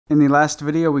In the last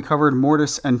video, we covered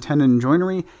mortise and tenon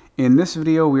joinery. In this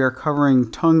video, we are covering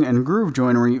tongue and groove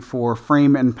joinery for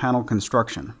frame and panel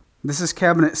construction. This is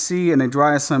cabinet C in a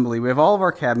dry assembly. We have all of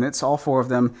our cabinets, all four of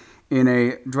them, in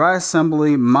a dry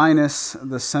assembly minus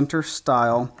the center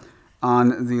stile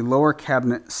on the lower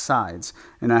cabinet sides.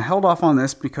 And I held off on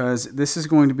this because this is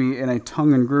going to be in a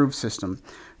tongue and groove system.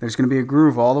 There's going to be a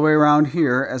groove all the way around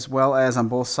here, as well as on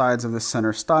both sides of the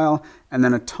center stile, and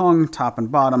then a tongue top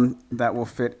and bottom that will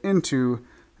fit into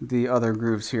the other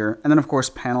grooves here, and then of course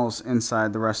panels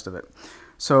inside the rest of it.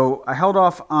 So I held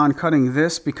off on cutting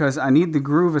this because I need the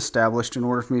groove established in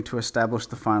order for me to establish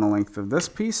the final length of this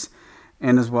piece,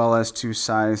 and as well as to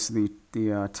size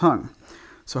the tongue.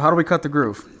 So how do we cut the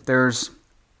groove? There's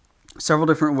several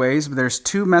different ways, but there's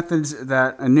two methods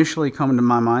that initially come to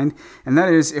my mind, and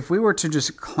that is if we were to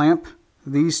just clamp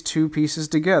these two pieces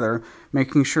together,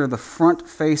 making sure the front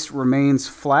face remains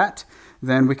flat,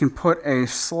 then we can put a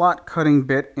slot cutting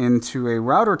bit into a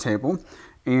router table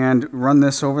and run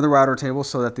this over the router table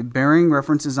so that the bearing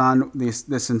reference is on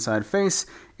this inside face,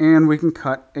 and we can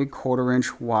cut a 1/4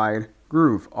 inch wide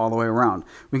groove all the way around.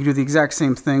 We can do the exact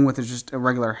same thing with just a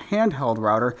regular handheld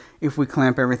router if we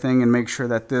clamp everything and make sure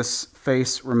that this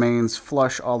face remains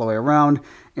flush all the way around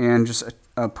and just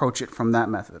approach it from that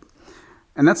method.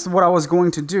 And that's what I was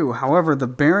going to do. However, the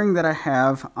bearing that I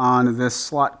have on this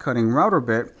slot cutting router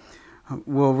bit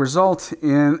will result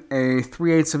in a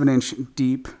 3/8 of an inch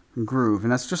deep groove,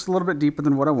 and that's just a little bit deeper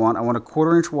than what I want. I want a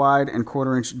 1/4 inch wide and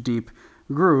 1/4 inch deep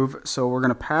groove, so we're going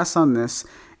to pass on this,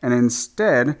 and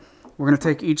instead we're going to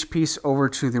take each piece over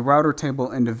to the router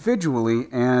table individually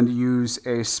and use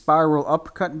a spiral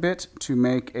upcut bit to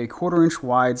make a 1/4 inch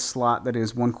wide slot that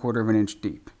is 1/4 of an inch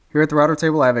deep. Here at the router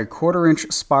table, I have a 1/4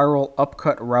 inch spiral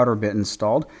upcut router bit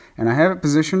installed, and I have it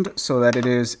positioned so that it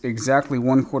is exactly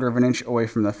 1/4 of an inch away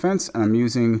from the fence, and I'm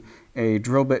using a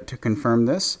drill bit to confirm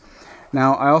this.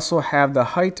 Now, I also have the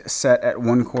height set at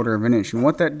 1/4 of an inch, and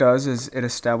what that does is it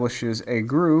establishes a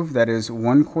groove that is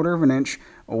 1/4 of an inch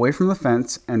away from the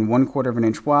fence and 1/4 of an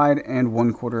inch wide and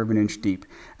 1/4 of an inch deep.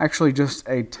 Actually, just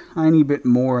a tiny bit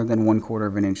more than 1/4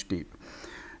 of an inch deep.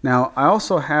 Now, I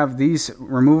also have these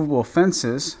removable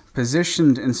fences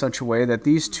positioned in such a way that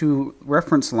these two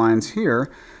reference lines here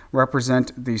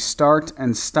represent the start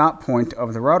and stop point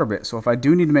of the router bit. So if I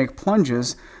do need to make plunge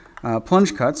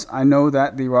cuts, I know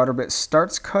that the router bit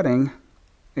starts cutting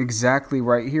exactly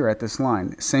right here at this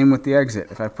line. Same with the exit.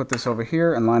 If I put this over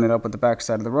here and line it up with the back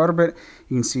side of the router bit,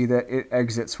 you can see that it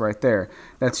exits right there.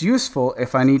 That's useful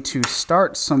if I need to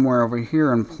start somewhere over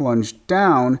here and plunge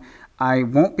down. I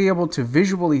won't be able to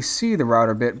visually see the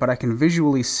router bit, but I can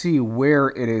visually see where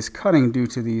it is cutting due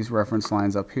to these reference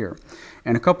lines up here.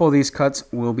 And a couple of these cuts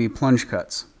will be plunge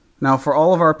cuts. Now, for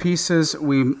all of our pieces,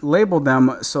 we labeled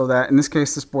them so that, in this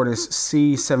case, this board is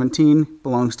C17,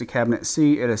 belongs to cabinet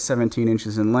C. It is 17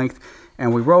 inches in length.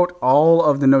 And we wrote all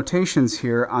of the notations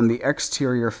here on the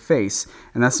exterior face.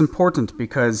 And that's important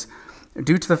because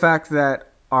due to the fact that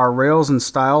our rails and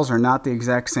stiles are not the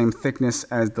exact same thickness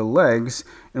as the legs,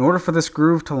 in order for this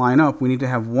groove to line up, we need to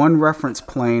have one reference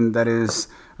plane that is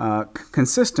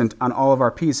consistent on all of our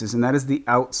pieces, and that is the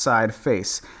outside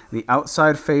face. The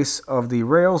outside face of the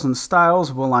rails and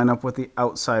stiles will line up with the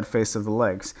outside face of the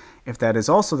legs. If that is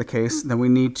also the case, then we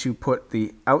need to put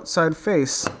the outside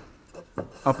face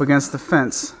up against the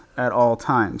fence at all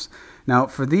times. Now,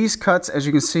 for these cuts, as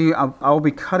you can see, I'll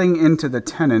be cutting into the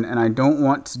tenon, and I don't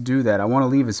want to do that. I want to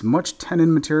leave as much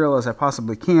tenon material as I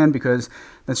possibly can because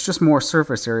that's just more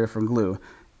surface area for glue.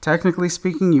 Technically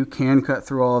speaking, you can cut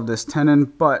through all of this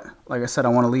tenon, but like I said, I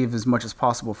want to leave as much as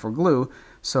possible for glue.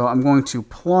 So I'm going to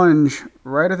plunge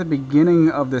right at the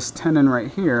beginning of this tenon right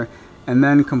here and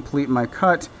then complete my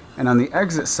cut. And on the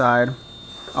exit side,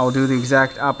 I'll do the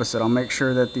exact opposite. I'll make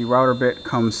sure that the router bit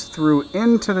comes through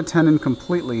into the tenon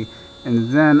completely, and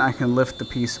then I can lift the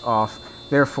piece off,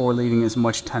 therefore leaving as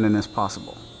much tenon as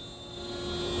possible.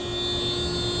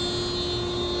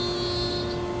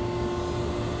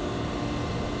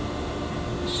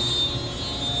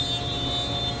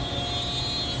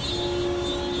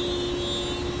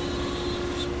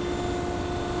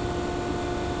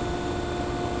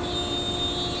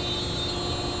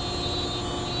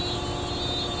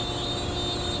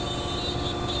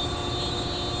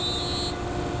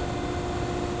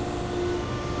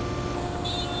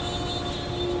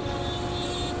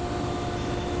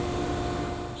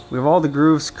 We have all the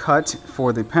grooves cut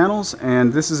for the panels,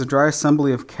 and this is a dry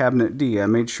assembly of cabinet D. I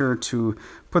made sure to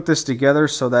put this together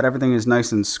so that everything is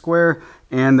nice and square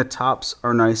and the tops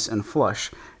are nice and flush.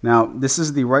 Now, this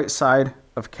is the right side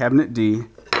of cabinet D,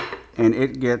 and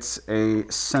it gets a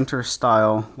center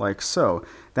style like so.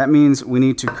 That means we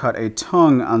need to cut a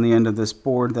tongue on the end of this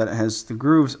board that has the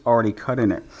grooves already cut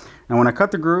in it. Now when I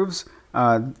cut the grooves,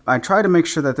 I tried to make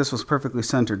sure that this was perfectly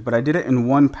centered, but I did it in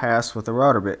one pass with the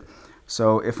router bit.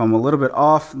 So if I'm a little bit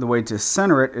off, the way to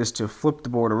center it is to flip the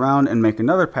board around and make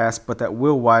another pass, but that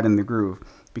will widen the groove.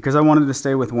 Because I wanted to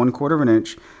stay with 1/4 of an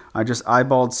inch, I just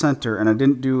eyeballed center, and I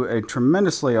didn't do a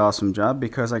tremendously awesome job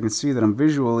because I can see that I'm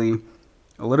visually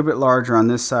a little bit larger on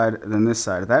this side than this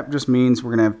side. That just means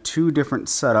we're going to have two different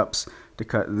setups to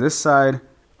cut this side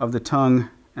of the tongue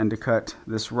and to cut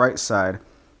this right side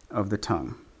of the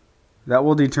tongue. That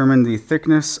will determine the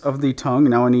thickness of the tongue.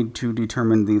 Now I need to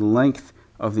determine the length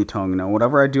of the tongue. Now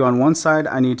whatever I do on one side,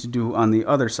 I need to do on the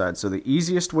other side. So the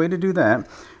easiest way to do that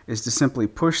is to simply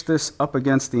push this up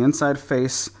against the inside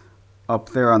face up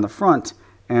there on the front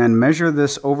and measure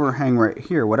this overhang right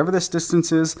here. Whatever this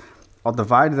distance is, I'll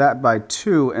divide that by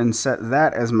 2 and set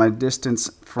that as my distance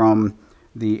from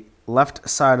the left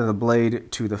side of the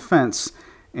blade to the fence,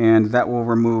 and that will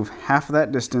remove half of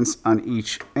that distance on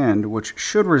each end, which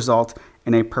should result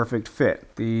in a perfect fit.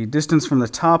 The distance from the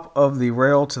top of the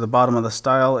rail to the bottom of the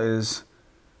stile is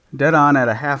dead on at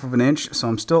 1/2 of an inch, so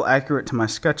I'm still accurate to my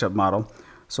SketchUp model.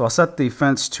 So I'll set the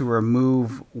fence to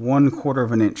remove 1/4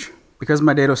 of an inch. Because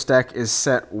my dado stack is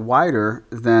set wider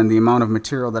than the amount of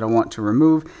material that I want to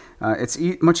remove, it's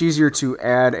much easier to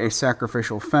add a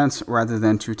sacrificial fence rather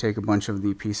than to take a bunch of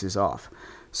the pieces off.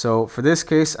 So for this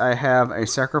case, I have a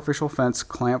sacrificial fence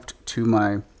clamped to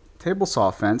my table saw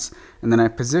fence, and then I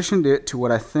positioned it to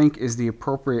what I think is the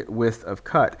appropriate width of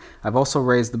cut. I've also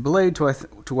raised the blade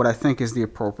to what I think is the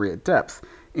appropriate depth,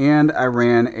 and I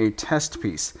ran a test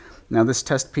piece. Now this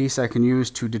test piece I can use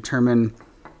to determine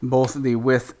both the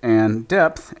width and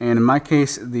depth, and in my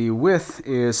case the width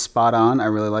is spot on. I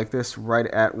really like this, right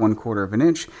at 1/4 of an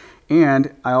inch,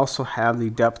 and I also have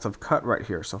the depth of cut right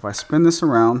here. So if I spin this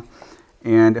around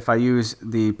and if I use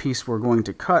the piece we're going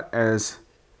to cut as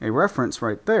a reference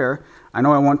right there, I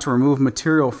know I want to remove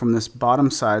material from this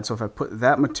bottom side. So if I put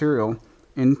that material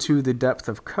into the depth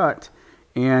of cut,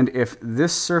 and if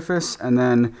this surface and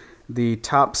then the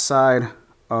top side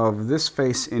of this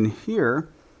face in here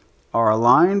are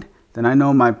aligned, then I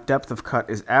know my depth of cut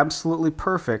is absolutely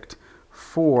perfect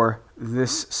for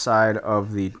this side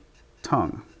of the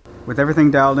tongue. With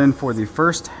everything dialed in for the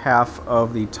first half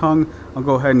of the tongue, I'll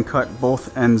go ahead and cut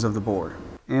both ends of the board.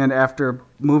 And after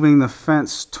moving the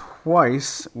fence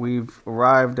twice, we've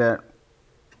arrived at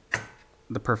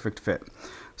the perfect fit.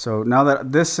 So now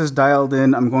that this is dialed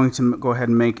in, I'm going to go ahead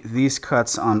and make these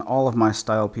cuts on all of my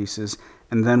stile pieces,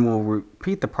 and then we'll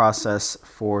repeat the process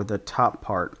for the top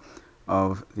part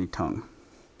of the tongue.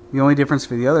 The only difference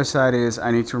for the other side is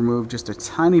I need to remove just a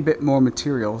tiny bit more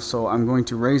material, so I'm going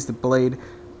to raise the blade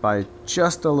by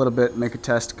just a little bit, make a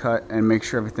test cut, and make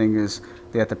sure everything is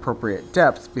at the appropriate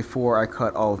depth before I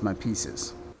cut all of my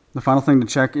pieces. The final thing to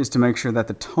check is to make sure that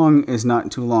the tongue is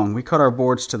not too long. We cut our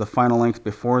boards to the final length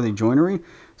before the joinery,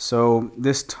 so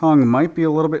this tongue might be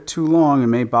a little bit too long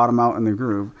and may bottom out in the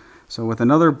groove. So with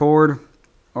another board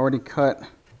already cut,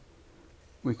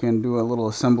 we can do a little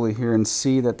assembly here and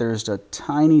see that there's a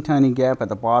tiny gap at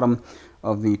the bottom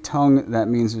of the tongue. That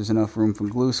means there's enough room for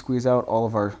glue squeeze out. All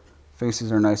of our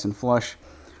faces are nice and flush.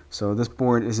 So this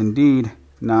board is indeed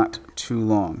not too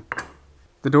long.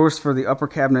 The doors for the upper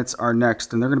cabinets are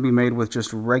next, and they're going to be made with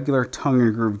just regular tongue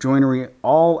and groove joinery,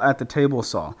 all at the table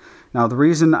saw. Now the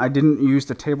reason I didn't use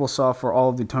the table saw for all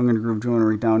of the tongue and groove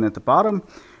joinery down at the bottom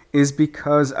is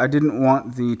because I didn't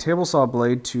want the table saw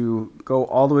blade to go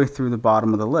all the way through the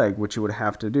bottom of the leg, which it would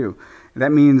have to do.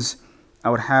 That means I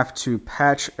would have to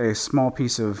patch a small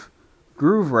piece of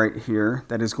groove right here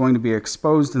that is going to be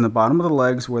exposed in the bottom of the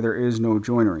legs where there is no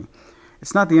joinery.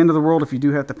 It's not the end of the world if you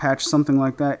do have to patch something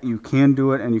like that. You can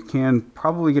do it, and you can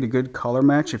probably get a good color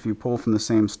match if you pull from the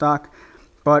same stock,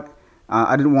 but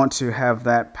I didn't want to have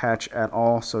that patch at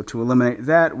all, so to eliminate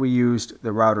that we used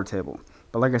the router table.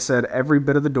 But like I said, every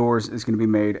bit of the doors is going to be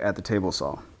made at the table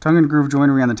saw. Tongue and groove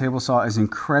joinery on the table saw is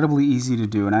incredibly easy to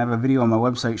do, and I have a video on my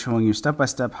website showing you step by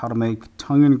step how to make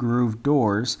tongue and groove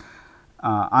doors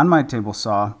on my table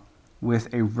saw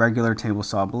with a regular table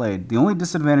saw blade. The only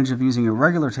disadvantage of using a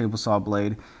regular table saw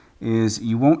blade is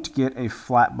you won't get a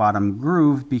flat bottom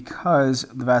groove because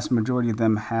the vast majority of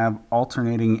them have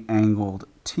alternating angled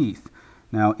teeth.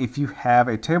 Now if you have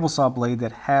a table saw blade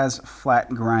that has flat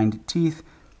grind teeth,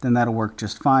 then that'll work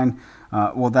just fine.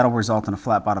 Well, that'll result in a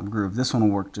flat bottom groove. This one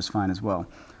will work just fine as well.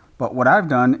 But what I've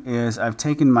done is I've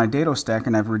taken my dado stack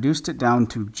and I've reduced it down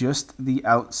to just the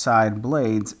outside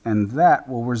blades, and that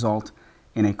will result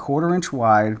in a 1/4 inch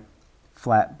wide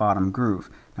flat bottom groove.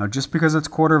 Now just because it's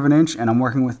 1/4 inch and I'm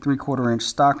working with 3/4 inch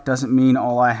stock doesn't mean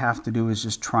all I have to do is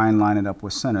just try and line it up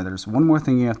with center. There's one more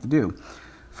thing you have to do.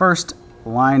 First,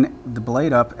 line the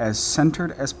blade up as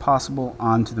centered as possible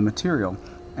onto the material,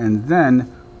 and then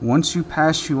once you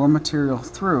pass your material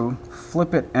through,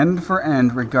 flip it end for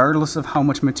end regardless of how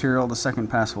much material the second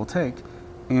pass will take,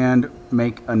 and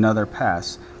make another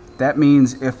pass. That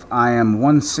means if I am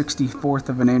 1/64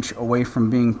 of an inch away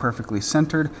from being perfectly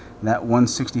centered, that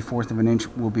 1/64 of an inch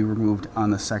will be removed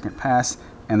on the second pass,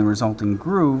 and the resulting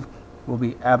groove will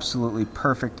be absolutely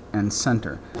perfect and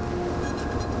center.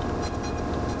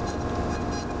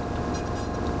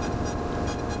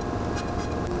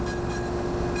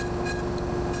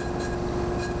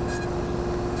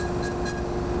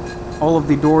 All of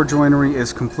the door joinery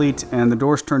is complete and the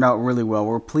doors turned out really well.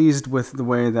 We're pleased with the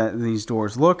way that these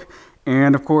doors look,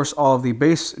 and of course all of the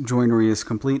base joinery is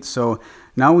complete, so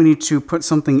now we need to put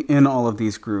something in all of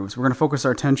these grooves. We're going to focus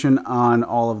our attention on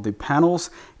all of the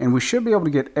panels, and we should be able to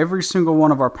get every single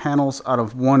one of our panels out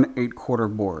of one 8/4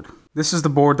 board. This is the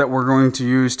board that we're going to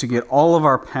use to get all of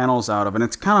our panels out of, and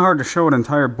it's kind of hard to show an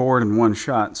entire board in one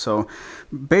shot. So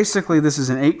basically this is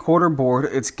an 8/4 board.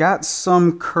 It's got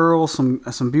some curl, some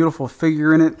beautiful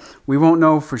figure in it. We won't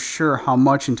know for sure how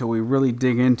much until we really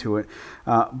dig into it.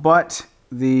 But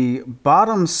the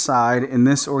bottom side in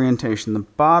this orientation, the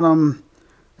bottom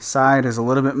side is a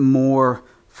little bit more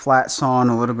flat sawn,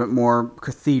 a little bit more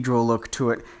cathedral look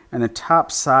to it, and the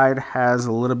top side has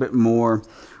a little bit more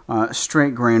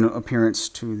straight grain appearance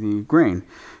to the grain.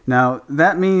 Now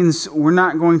that means we're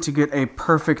not going to get a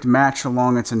perfect match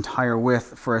along its entire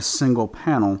width for a single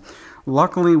panel.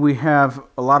 Luckily we have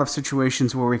a lot of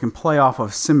situations where we can play off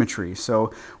of symmetry,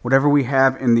 so whatever we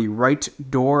have in the right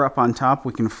door up on top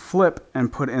we can flip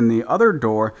and put in the other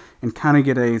door and kind of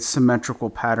get a symmetrical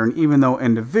pattern, even though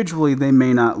individually they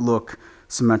may not look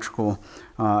symmetrical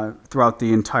throughout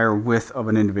the entire width of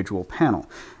an individual panel.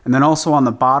 And then also on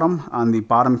the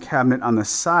bottom cabinet on the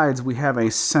sides, we have a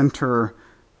center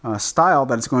style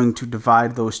that's going to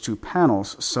divide those two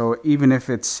panels. So even if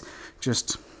it's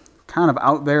just kind of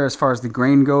out there as far as the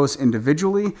grain goes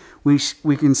individually,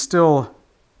 we can still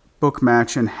book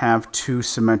match and have two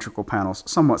symmetrical panels,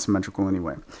 somewhat symmetrical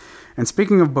anyway. And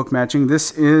speaking of book matching,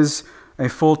 this is a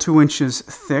full 2 inches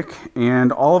thick,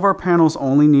 and all of our panels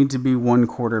only need to be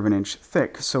 1/4 inch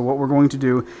thick. So what we're going to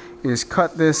do is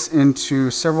cut this into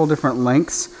several different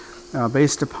lengths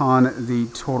based upon the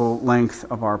total length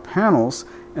of our panels,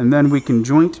 and then we can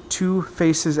joint two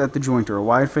faces at the jointer, a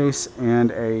wide face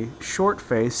and a short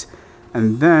face,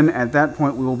 and then at that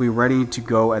point we will be ready to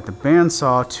go at the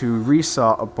bandsaw to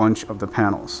resaw a bunch of the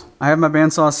panels. I have my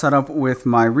bandsaw set up with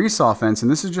my resaw fence, and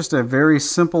this is just a very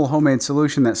simple homemade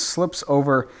solution that slips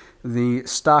over the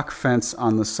stock fence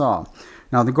on the saw.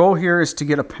 Now the goal here is to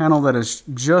get a panel that is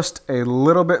just a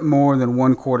little bit more than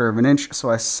 1/4 inch, so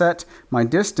I set my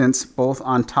distance both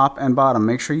on top and bottom.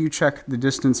 Make sure you check the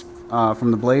distance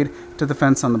from the blade to the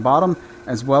fence on the bottom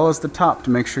as well as the top to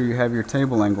make sure you have your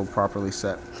table angle properly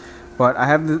set. But I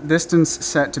have the distance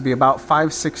set to be about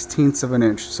 5/16 of an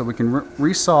inch, so we can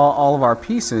resaw all of our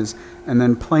pieces and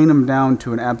then plane them down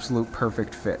to an absolute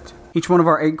perfect fit. Each one of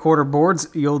our 8/4 boards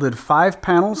yielded 5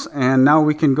 panels, and now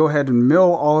we can go ahead and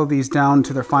mill all of these down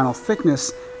to their final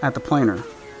thickness at the planer.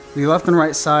 The left and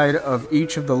right side of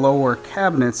each of the lower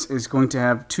cabinets is going to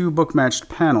have 2 book matched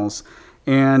panels,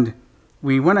 and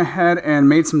we went ahead and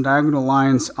made some diagonal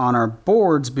lines on our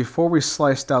boards before we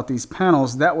sliced out these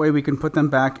panels. That way we can put them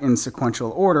back in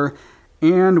sequential order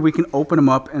and we can open them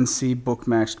up and see book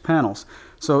matched panels.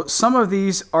 So some of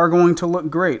these are going to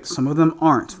look great, some of them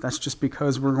aren't. That's just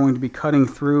because we're going to be cutting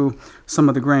through some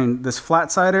of the grain. This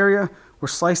flat side area, we're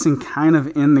slicing kind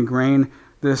of in the grain.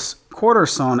 This quarter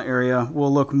sawn area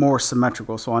will look more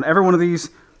symmetrical. So on every one of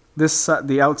these,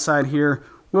 the outside here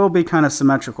will be kind of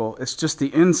symmetrical. It's just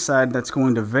the inside that's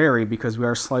going to vary because we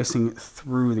are slicing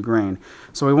through the grain.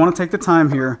 So we want to take the time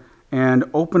here and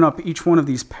open up each one of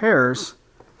these pairs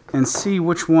and see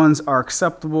which ones are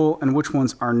acceptable and which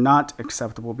ones are not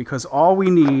acceptable, because all we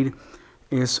need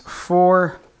is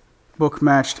 4 book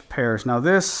matched pairs. Now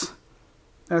that's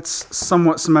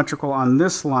somewhat symmetrical on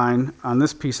this line, on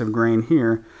this piece of grain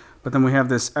here, but then we have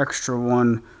this extra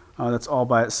one that's all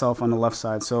by itself on the left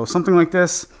side. So something like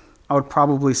this, I would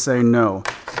probably say no.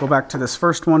 Go back to this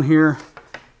first one here,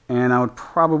 and I would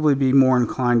probably be more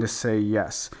inclined to say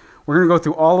yes. We're going to go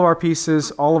through all of our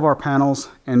pieces, all of our panels,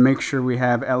 and make sure we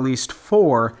have at least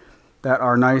 4 that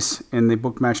are nice in the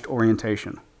book matched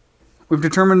orientation. We've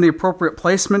determined the appropriate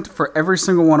placement for every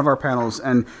single one of our panels,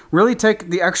 and really take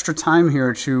the extra time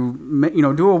here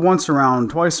to, do a once around,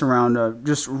 twice around,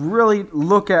 just really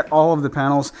look at all of the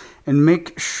panels and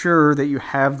make sure that you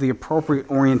have the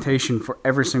appropriate orientation for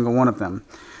every single one of them.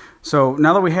 So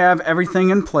now that we have everything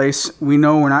in place, we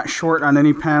know we're not short on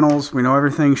any panels, we know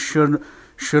everything should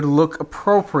look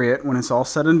appropriate when it's all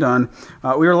said and done.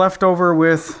 We are left over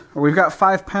with, or we've got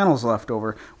 5 panels left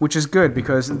over, which is good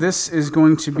because this is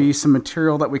going to be some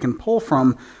material that we can pull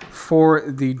from for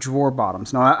the drawer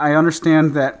bottoms. Now I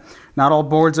understand that not all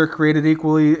boards are created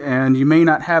equally, and you may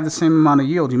not have the same amount of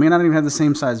yield. You may not even have the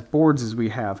same size boards as we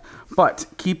have, but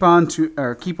keep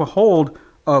a hold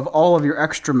of all of your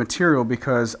extra material,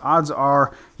 because odds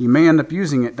are you may end up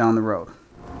using it down the road.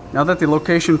 Now that the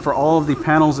location for all of the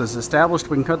panels is established,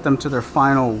 we can cut them to their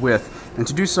final width. And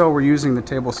to do so, we're using the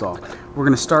table saw. We're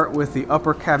going to start with the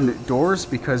upper cabinet doors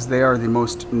because they are the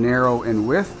most narrow in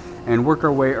width, and work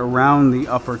our way around the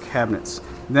upper cabinets.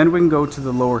 Then we can go to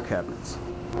the lower cabinets.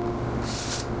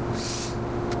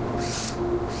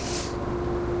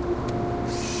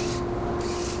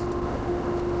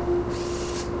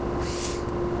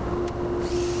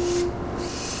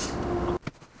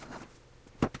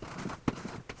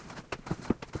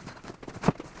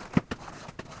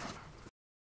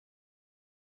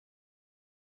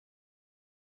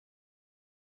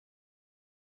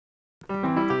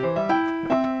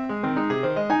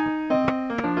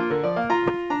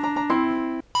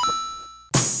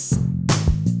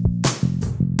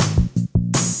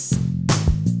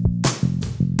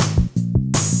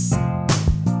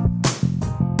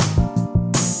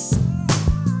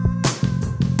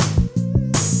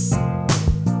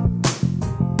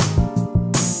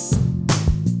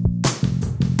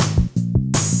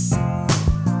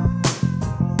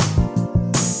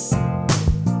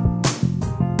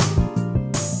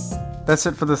 That's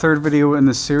it for the third video in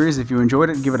this series. If you enjoyed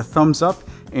it, give it a thumbs up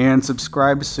and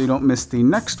subscribe so you don't miss the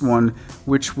next one,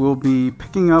 which will be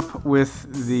picking up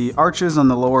with the arches on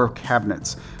the lower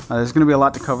cabinets. There's going to be a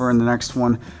lot to cover in the next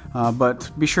one,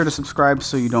 but be sure to subscribe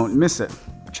so you don't miss it.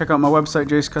 Check out my website,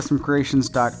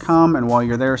 jacecustomcreations.com, and while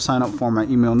you're there, sign up for my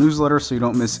email newsletter so you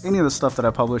don't miss any of the stuff that I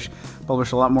publish. I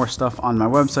publish a lot more stuff on my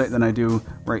website than I do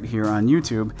right here on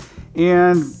YouTube.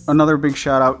 And another big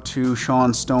shout out to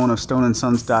Sean Stone of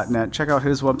stoneandsons.net. Check out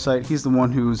his website. He's the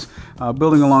one who's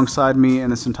building alongside me in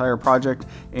this entire project,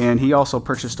 and he also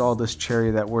purchased all this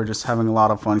cherry that we're just having a lot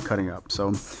of fun cutting up. So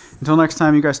until next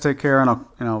time, you guys take care, and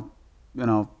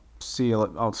I'll see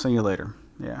you later.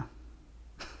 Yeah.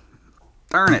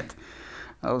 Darn it.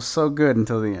 That was so good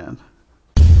until the end.